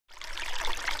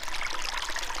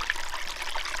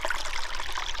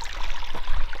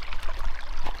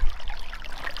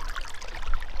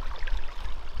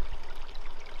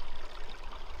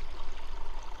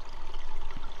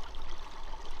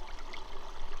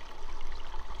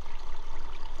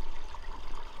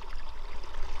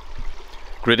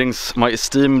Greetings, my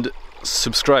esteemed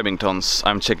subscribing tons.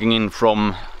 I'm checking in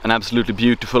from an absolutely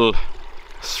beautiful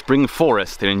spring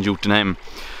forest here in Jotunheim.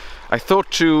 I thought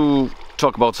to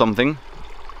talk about something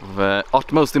of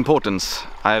utmost importance.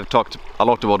 I have talked a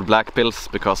lot about black pills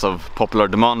because of popular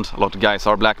demand. A lot of guys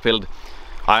are black pilled.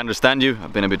 I understand you.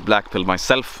 I've been a bit black pilled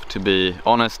myself, to be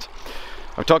honest.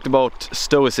 I've talked about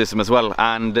Stoicism as well,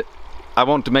 and I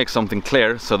want to make something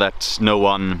clear so that no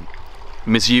one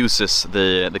misuses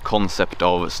the concept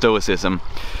of Stoicism,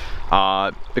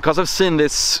 because I've seen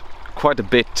this quite a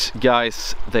bit.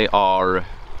 Guys, they are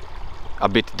a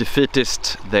bit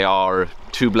defeatist, they are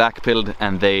too black-pilled,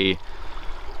 and they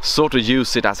sort of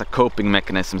use it as a coping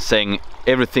mechanism, saying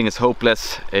everything is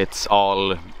hopeless, it's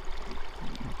all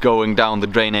going down the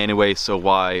drain anyway, so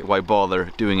why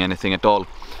bother doing anything at all.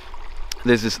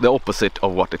 This is the opposite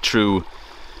of what a true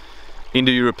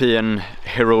Indo-European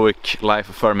heroic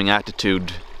life-affirming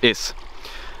attitude is.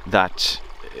 That,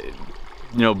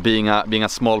 you know, being a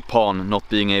small pawn, not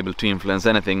being able to influence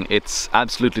anything, it's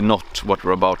absolutely not what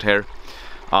we're about here.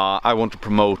 I want to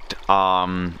promote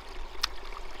an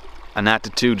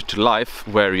attitude to life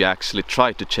where you actually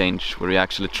try to change, where you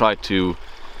actually try to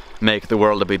make the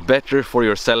world a bit better for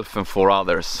yourself and for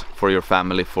others, for your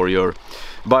family, for your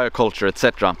bioculture,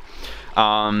 etc.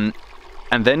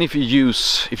 And then if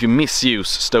you misuse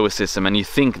Stoicism and you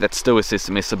think that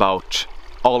Stoicism is about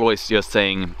always just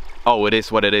saying, oh, it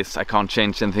is what it is, I can't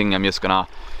change anything, I'm just gonna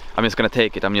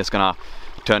take it, I'm just gonna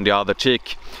turn the other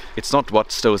cheek. It's not what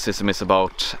Stoicism is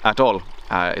about at all.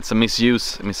 It's a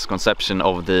misconception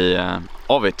of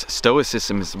it.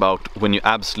 Stoicism is about when you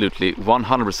absolutely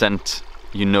 100%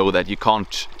 you know that you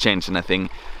can't change anything,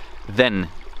 then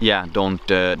yeah,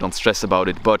 don't stress about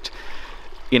it. But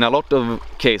in a lot of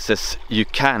cases you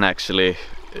can actually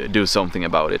do something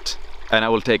about it. And I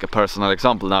will take a personal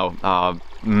example now.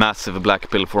 Massive black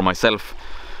pill for myself.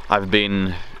 I've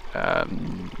been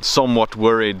somewhat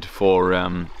worried for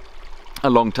a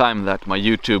long time that my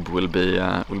YouTube will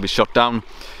be shut down,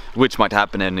 which might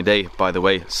happen any day, by the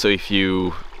way. So if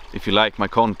you like my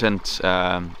content,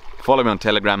 follow me on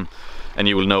Telegram and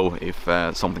you will know if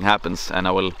something happens, and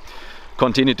I will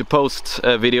continue to post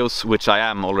videos, which I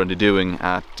am already doing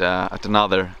at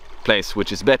another place,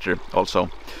 which is better also.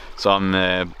 So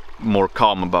I'm more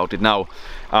calm about it now.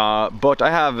 But I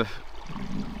have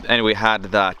anyway had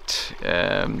that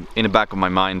in the back of my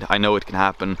mind. I know it can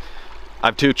happen. I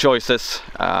have two choices.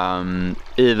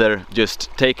 Either just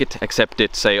take it, accept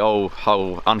it, say, oh,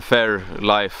 how unfair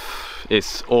life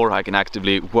is, or I can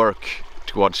actively work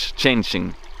towards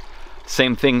changing.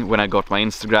 Same thing when I got my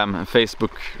Instagram and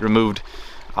Facebook removed.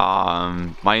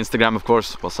 My Instagram, of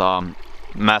course, was a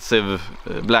massive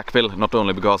black pill, not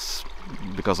only because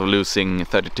of losing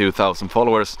 32,000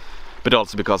 followers, but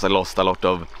also because I lost a lot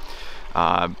of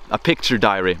a picture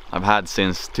diary I've had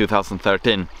since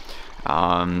 2013.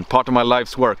 Part of my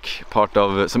life's work, part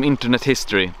of some internet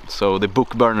history. So the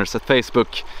book burners at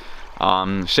Facebook,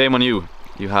 shame on you.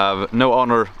 You have no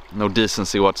honor, no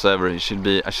decency whatsoever. You should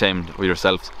be ashamed of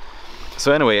yourselves.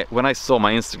 So anyway, when I saw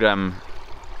my Instagram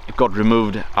it got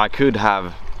removed, I could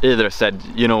have either said,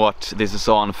 you know what, this is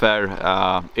so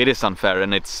unfair, it is unfair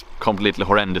and it's completely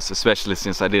horrendous, especially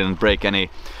since I didn't break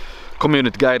any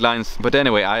community guidelines. But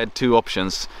anyway, I had two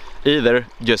options. Either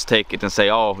just take it and say,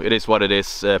 oh, it is what it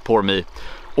is, poor me,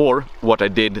 or what I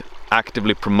did,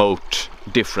 actively promote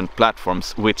different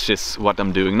platforms, which is what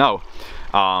I'm doing now.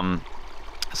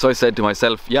 So I said to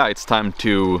myself, yeah, it's time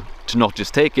to not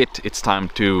just take it, it's time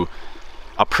to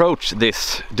approach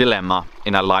this dilemma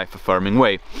in a life-affirming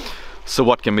way. So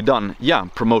what can be done? Yeah,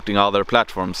 promoting other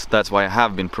platforms. That's why I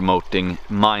have been promoting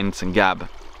Minds and Gab.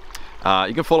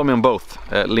 You can follow me on both,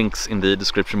 links in the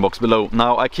description box below.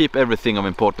 Now I keep everything of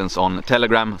importance on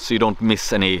Telegram, so you don't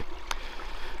miss anything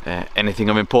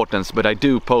of importance, but I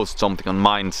do post something on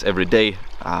Minds every day,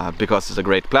 because it's a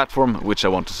great platform which I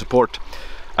want to support.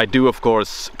 I do of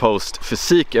course post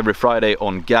physique every Friday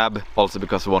on Gab, also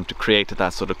because I want to create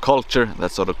that sort of culture,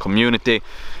 that sort of community.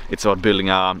 It's about building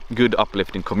a good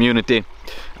uplifting community.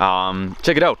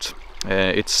 Check it out,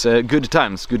 it's good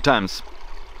times.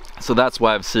 So that's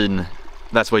why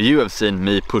you have seen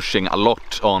me pushing a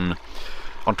lot on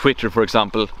Twitter, for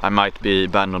example. I might be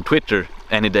banned on Twitter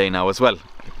any day now as well.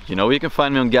 You know, you can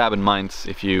find me on Gab and Minds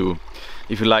if you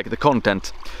like the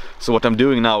content. So what I'm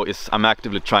doing now is I'm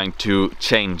actively trying to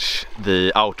change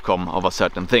the outcome of a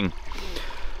certain thing.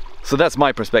 So that's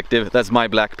my perspective, that's my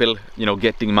black pill, you know,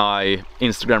 getting my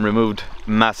Instagram removed,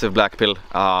 massive black pill.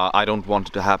 I don't want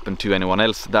it to happen to anyone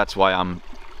else. That's why I'm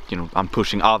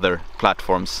pushing other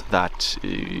platforms that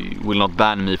will not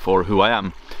ban me for who I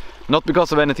am. Not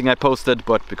because of anything I posted,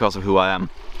 but because of who I am.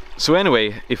 So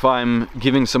anyway, if I'm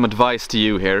giving some advice to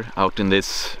you here out in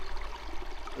this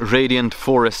radiant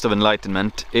forest of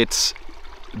enlightenment, it's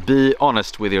be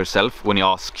honest with yourself when you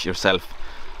ask yourself,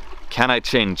 can I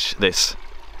change this?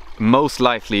 Most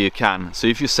likely you can. So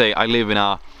if you say, I live in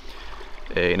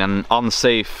an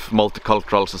unsafe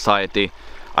multicultural society,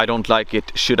 I don't like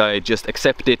it, should I just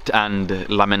accept it and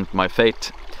lament my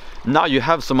fate? Now you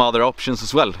have some other options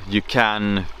as well. You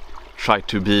can try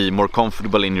to be more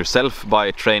comfortable in yourself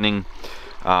by training.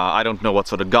 I don't know what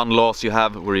sort of gun laws you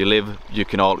have where you live. You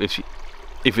can all, if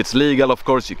it's legal, of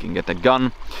course, you can get a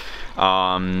gun.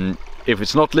 If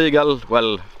it's not legal,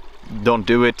 well, don't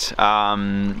do it.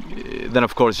 Then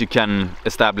of course you can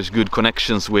establish good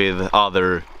connections with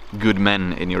other good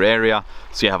men in your area,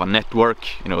 so you have a network.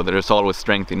 You know, there is always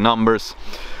strength in numbers.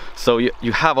 So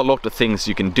you have a lot of things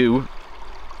you can do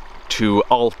to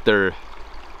alter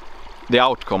the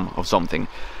outcome of something.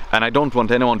 And I don't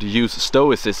want anyone to use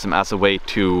Stoicism as a way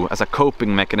to, as a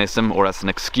coping mechanism or as an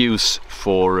excuse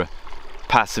for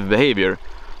passive behavior.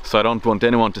 So I don't want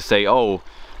anyone to say, oh,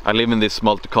 I live in this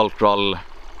multicultural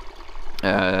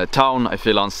town, I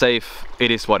feel unsafe, it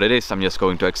is what it is, I'm just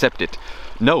going to accept it.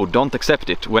 No, don't accept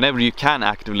it. Whenever you can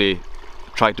actively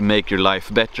try to make your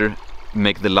life better,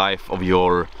 make the life of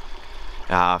your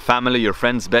family, your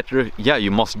friends better, yeah,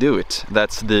 you must do it.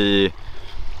 That's the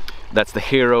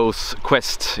hero's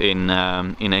quest in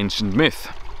ancient myth,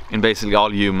 in basically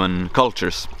all human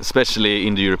cultures, especially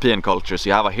in the European cultures.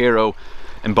 You have a hero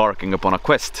embarking upon a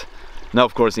quest. Now,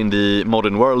 of course, in the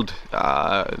modern world,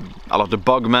 a lot of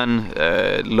bugmen,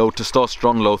 low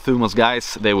testosterone, low thumos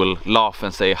guys, they will laugh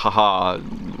and say, haha,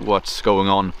 what's going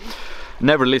on?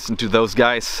 Never listen to those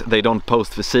guys. They don't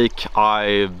post physique.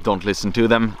 I don't listen to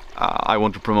them. I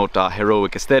want to promote a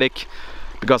heroic aesthetic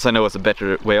because I know it's a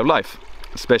better way of life,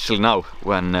 especially now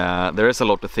when there is a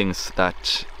lot of things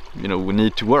that, you know, we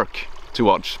need to work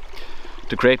towards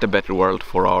to create a better world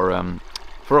for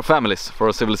our families, for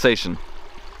our civilization.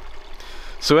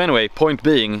 So anyway, point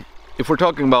being, if we're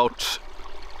talking about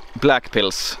black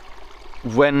pills,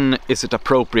 when is it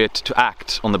appropriate to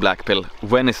act on the black pill?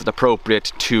 When is it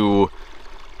appropriate to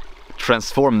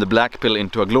transform the black pill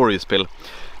into a glorious pill?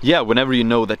 Yeah, whenever you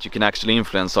know that you can actually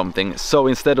influence something. So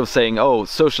instead of saying, oh,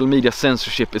 social media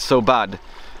censorship is so bad,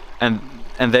 and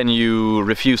then you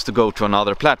refuse to go to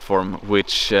another platform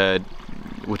which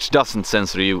doesn't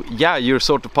censor you, yeah, you're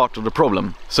sort of part of the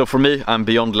problem. So for me, I'm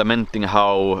beyond lamenting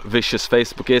how vicious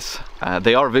Facebook is.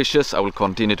 They are vicious, I will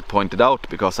continue to point it out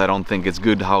because I don't think it's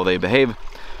good how they behave,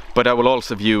 but I will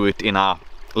also view it in a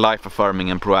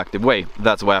life-affirming and proactive way.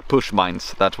 That's why I push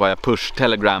Minds, that's why I push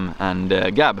Telegram and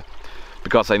Gab,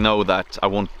 because I know that I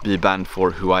won't be banned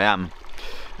for who I am.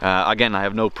 Again, I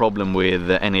have no problem with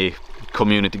any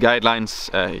community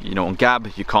guidelines. You know, on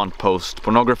Gab you can't post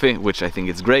pornography, which I think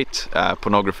is great.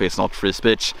 Pornography is not free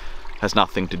speech, has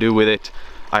nothing to do with it.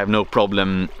 I have no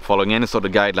problem following any sort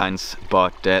of guidelines,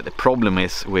 but the problem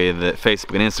is with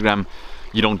Facebook and Instagram,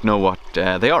 you don't know what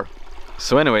they are.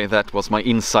 So anyway, that was my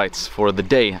insights for the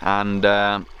day, and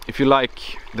if you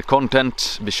like the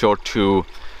content, be sure to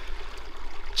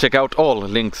check out all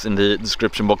links in the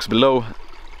description box below.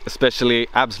 Especially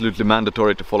absolutely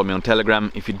mandatory to follow me on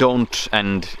Telegram. If you don't,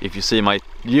 and if you see my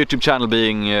YouTube channel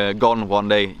being gone one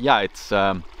day, yeah,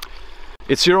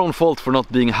 it's your own fault for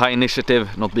not being high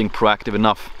initiative, not being proactive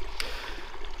enough.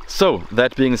 So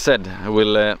that being said, I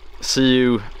will see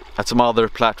you at some other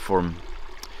platform.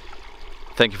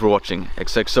 Thank you for watching.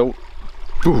 XXO.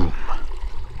 Boom.